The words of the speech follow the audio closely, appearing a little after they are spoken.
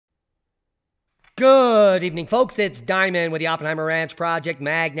Good evening, folks. It's Diamond with the Oppenheimer Ranch Project,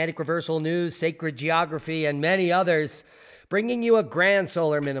 Magnetic Reversal News, Sacred Geography, and many others, bringing you a grand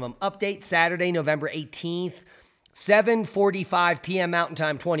solar minimum update Saturday, November 18th, 7:45 p.m. Mountain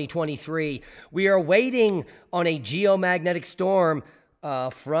Time 2023. We are waiting on a geomagnetic storm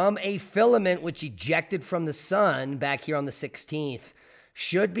from a filament which ejected from the sun back here on the 16th.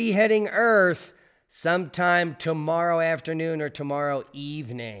 Should be hitting Earth sometime tomorrow afternoon or tomorrow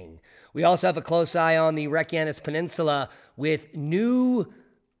evening. We also have a close eye on the Reykjanes Peninsula with new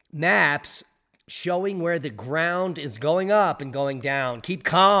maps showing where the ground is going up and going down. Keep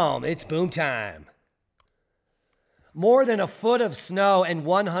calm. It's boom time. More than a foot of snow and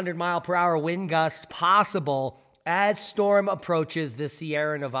 100-mile-per-hour wind gusts possible as storm approaches the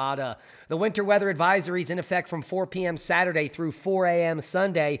Sierra Nevada. The winter weather advisories in effect from 4 p.m. Saturday through 4 a.m.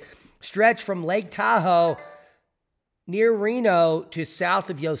 Sunday stretch from Lake Tahoe near Reno to south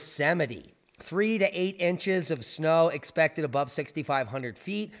of Yosemite. 3 to 8 inches of snow expected above 6,500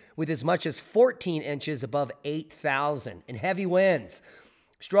 feet, with as much as 14 inches above 8,000, and heavy winds.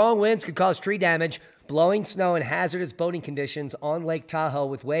 Strong winds could cause tree damage, blowing snow, and hazardous boating conditions on Lake Tahoe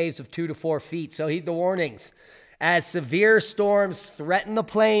with waves of 2 to 4 feet. So heed the warnings. As severe storms threaten the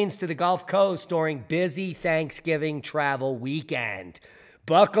plains to the Gulf Coast during busy Thanksgiving travel weekend.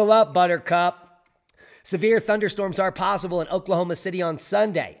 Buckle up, Buttercup. Severe thunderstorms are possible in Oklahoma City on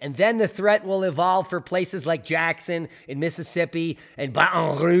Sunday, and then the threat will evolve for places like Jackson in Mississippi and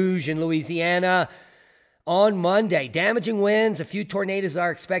Baton Rouge in Louisiana on Monday. Damaging winds, a few tornadoes are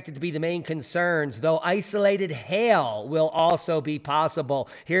expected to be the main concerns, though isolated hail will also be possible.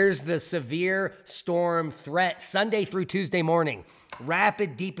 Here's the severe storm threat Sunday through Tuesday morning.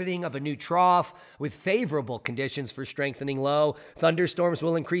 Rapid deepening of a new trough with favorable conditions for strengthening low. Thunderstorms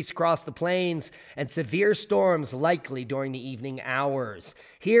will increase across the plains and severe storms likely during the evening hours.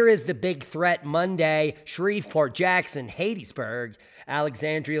 Here is the big threat Monday: Shreveport, Jackson, Hattiesburg,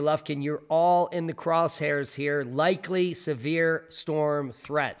 Alexandria, Lufkin. You're all in the crosshairs here. Likely severe storm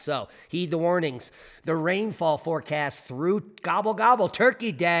threat. So heed the warnings. The rainfall forecast through Gobble Gobble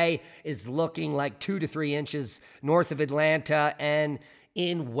Turkey Day is looking like 2 to 3 inches north of Atlanta and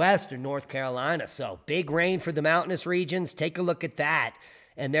in western North Carolina. So big rain for the mountainous regions. Take a look at that.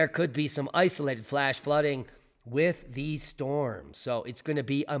 And there could be some isolated flash flooding with these storms. So it's going to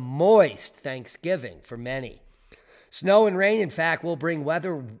be a moist Thanksgiving for many. Snow and rain, in fact, will bring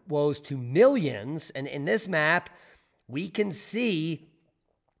weather woes to millions. And in this map, we can see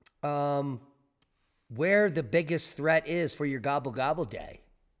where the biggest threat is for your Gobble Gobble Day.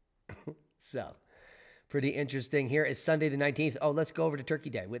 So, pretty interesting. Here is Sunday the 19th. Oh, let's go over to Turkey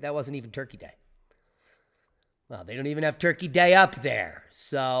Day. Wait, that wasn't even Turkey Day. Well, they don't even have Turkey Day up there.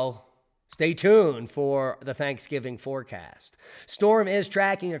 So stay tuned for the Thanksgiving forecast. Storm is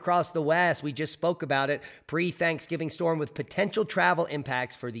tracking across the west. We just spoke about it. Pre-Thanksgiving storm with potential travel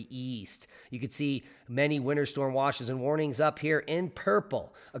impacts for the east. You can see many winter storm washes and warnings up here in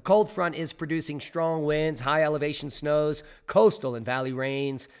purple. A cold front is producing strong winds, high elevation snows, coastal and valley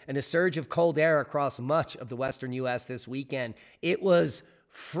rains, and a surge of cold air across much of the western U.S. this weekend. It was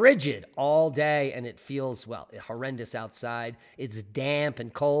frigid all day, and it feels, well, horrendous outside. It's damp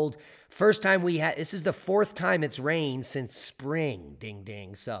and cold. First time this is the 4th time it's rained since spring, ding,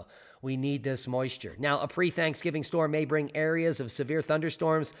 ding. So we need this moisture. Now, a pre-Thanksgiving storm may bring areas of severe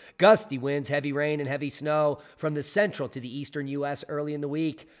thunderstorms, gusty winds, heavy rain, and heavy snow from the central to the eastern U.S. early in the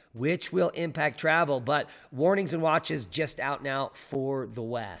week, which will impact travel. But warnings and watches just out now for the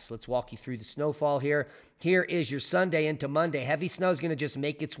west. Let's walk you through the snowfall here. Here is your Sunday into Monday. Heavy snow is going to just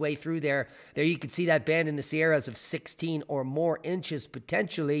make its way through there. There you can see that band in the Sierras of 16 or more inches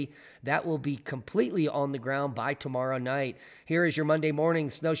potentially. That will be completely on the ground by tomorrow night. Here is your Monday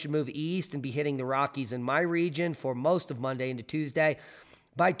morning. Snow should move east and be hitting the Rockies in my region for most of Monday into Tuesday.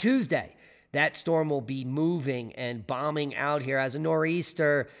 By Tuesday, that storm will be moving and bombing out here as a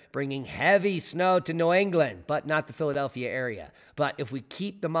nor'easter, bringing heavy snow to New England, but not the Philadelphia area. But if we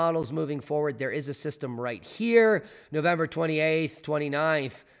keep the models moving forward, there is a system right here, November 28th,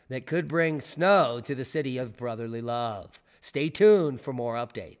 29th, that could bring snow to the city of brotherly love. Stay tuned for more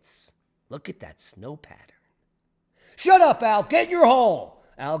updates. Look at that snow pattern. Shut up, Al. Get in your hole.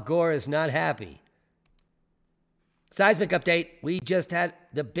 Al Gore is not happy. Seismic update. We just had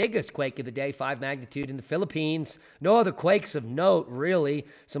the biggest quake of the day, 5 magnitude in the Philippines. No other quakes of note, really.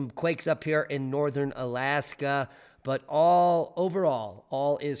 Some quakes up here in northern Alaska. But overall,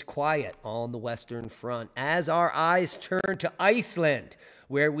 all is quiet on the Western Front as our eyes turn to Iceland,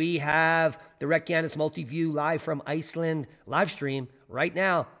 where we have the Reykjanes Multiview live from Iceland live stream right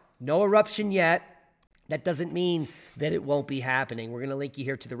now. No eruption yet. That doesn't mean that it won't be happening. We're going to link you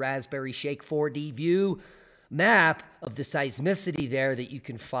here to the Raspberry Shake 4D view map of the seismicity there that you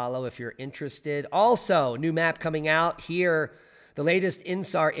can follow if you're interested. Also, new map coming out here, the latest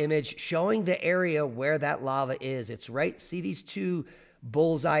INSAR image showing the area where that lava is. It's right, see these two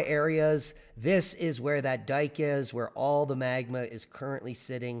bullseye areas? This is where that dike is, where all the magma is currently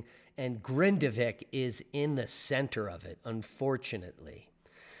sitting, and Grindavik is in the center of it, unfortunately.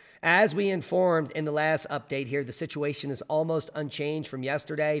 As we informed in the last update here, the situation is almost unchanged from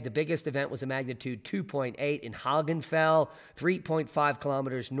yesterday. The biggest event was a magnitude 2.8 in Hagenfell, 3.5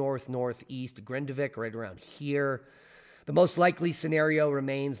 kilometers northeast of Grindavik, right around here. The most likely scenario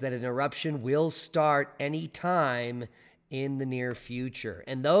remains that an eruption will start any time in the near future.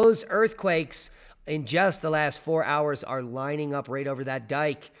 And those earthquakes in just the last 4 hours are lining up right over that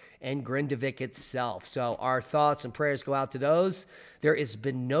dike and Grindavik itself. So our thoughts and prayers go out to those. There has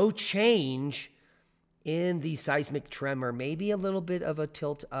been no change in the seismic tremor, maybe a little bit of a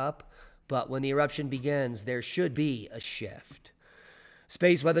tilt up, but when the eruption begins, there should be a shift.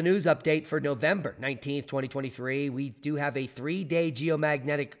 Space weather news update for November 19th, 2023. We do have a 3-day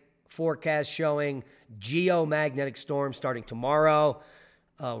geomagnetic forecast showing geomagnetic storms starting tomorrow.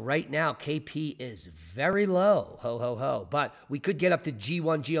 Right now, KP is very low, ho, ho, ho. But we could get up to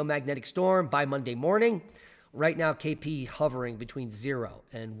G1 geomagnetic storm by Monday morning. Right now, KP hovering between 0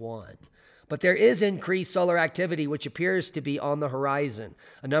 and 1. But there is increased solar activity, which appears to be on the horizon.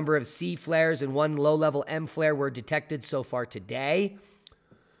 A number of C flares and one low-level M flare were detected so far today,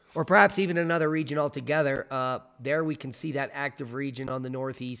 or perhaps even another region altogether. There we can see that active region on the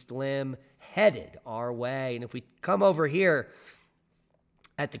northeast limb headed our way. And if we come over here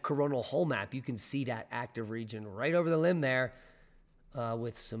at the coronal hole map, you can see that active region right over the limb there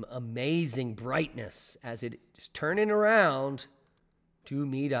with some amazing brightness as it is turning around to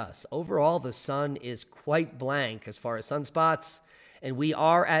meet us. Overall, the sun is quite blank as far as sunspots, and we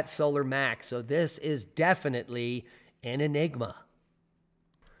are at solar max, so this is definitely an enigma.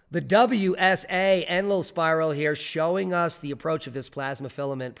 The WSA Enlil spiral here showing us the approach of this plasma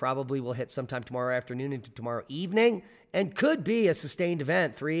filament probably will hit sometime tomorrow afternoon into tomorrow evening and could be a sustained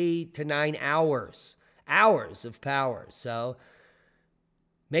event, 3 to 9 hours of power. So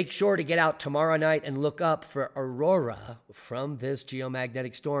make sure to get out tomorrow night and look up for aurora from this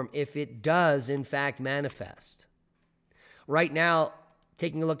geomagnetic storm if it does, in fact, manifest. Right now,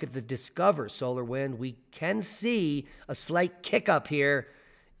 taking a look at the Discover solar wind, we can see a slight kick up here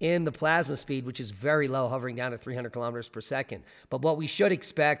in the plasma speed, which is very low, hovering down at 300 kilometers per second. But what we should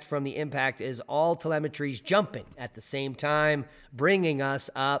expect from the impact is all telemetries jumping at the same time, bringing us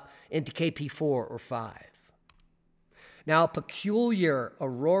up into KP4 or 5. Now, a peculiar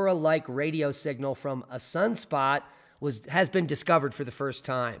aurora-like radio signal from a sunspot has been discovered for the first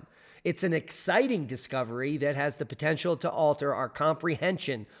time. It's an exciting discovery that has the potential to alter our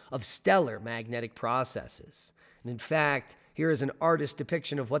comprehension of stellar magnetic processes. And in fact, here is an artist's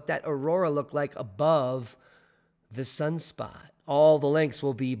depiction of what that aurora looked like above the sunspot. All the links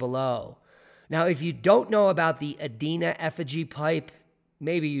will be below. Now, if you don't know about the Adena effigy pipe,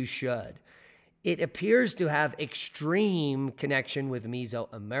 maybe you should. It appears to have extreme connection with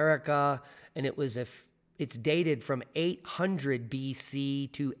Mesoamerica, and it's dated from 800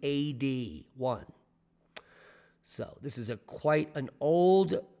 BC to AD 1. So this is quite an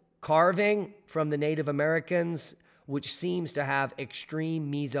old carving from the Native Americans, which seems to have extreme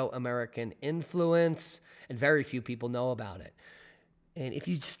Mesoamerican influence, and very few people know about it. And if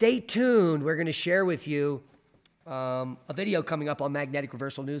you stay tuned, we're going to share with you a video coming up on Magnetic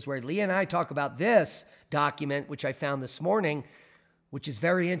Reversal News where Leah and I talk about this document, which I found this morning, which is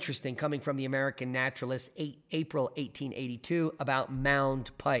very interesting, coming from the American naturalist, April 1882, about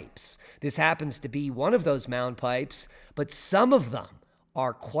mound pipes. This happens to be one of those mound pipes, but some of them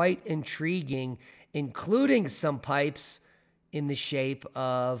are quite intriguing, including some pipes in the shape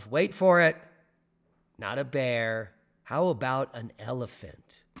of, wait for it, not a bear. How about an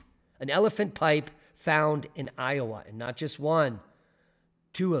elephant? An elephant pipe found in Iowa, and not just one,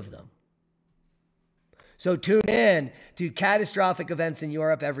 2 of them. So tune in to catastrophic events in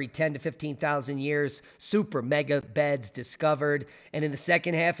Europe every 10 to 15,000 years, super mega beds discovered. And in the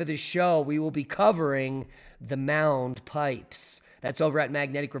second half of the show, we will be covering the mound pipes. That's over at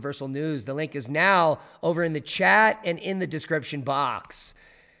Magnetic Reversal News. The link is now over in the chat and in the description box.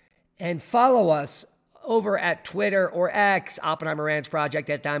 And follow us over at Twitter or X, Oppenheimer Ranch Project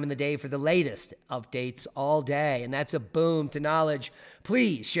at Diamond the Day for the latest updates all day. And that's a boom to knowledge.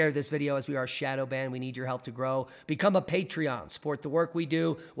 Please share this video as we are shadow banned. We need your help to grow. Become a Patreon. Support the work we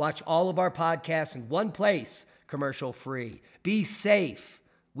do. Watch all of our podcasts in one place, commercial free. Be safe.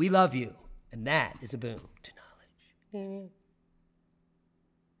 We love you. And that is a boon to knowledge.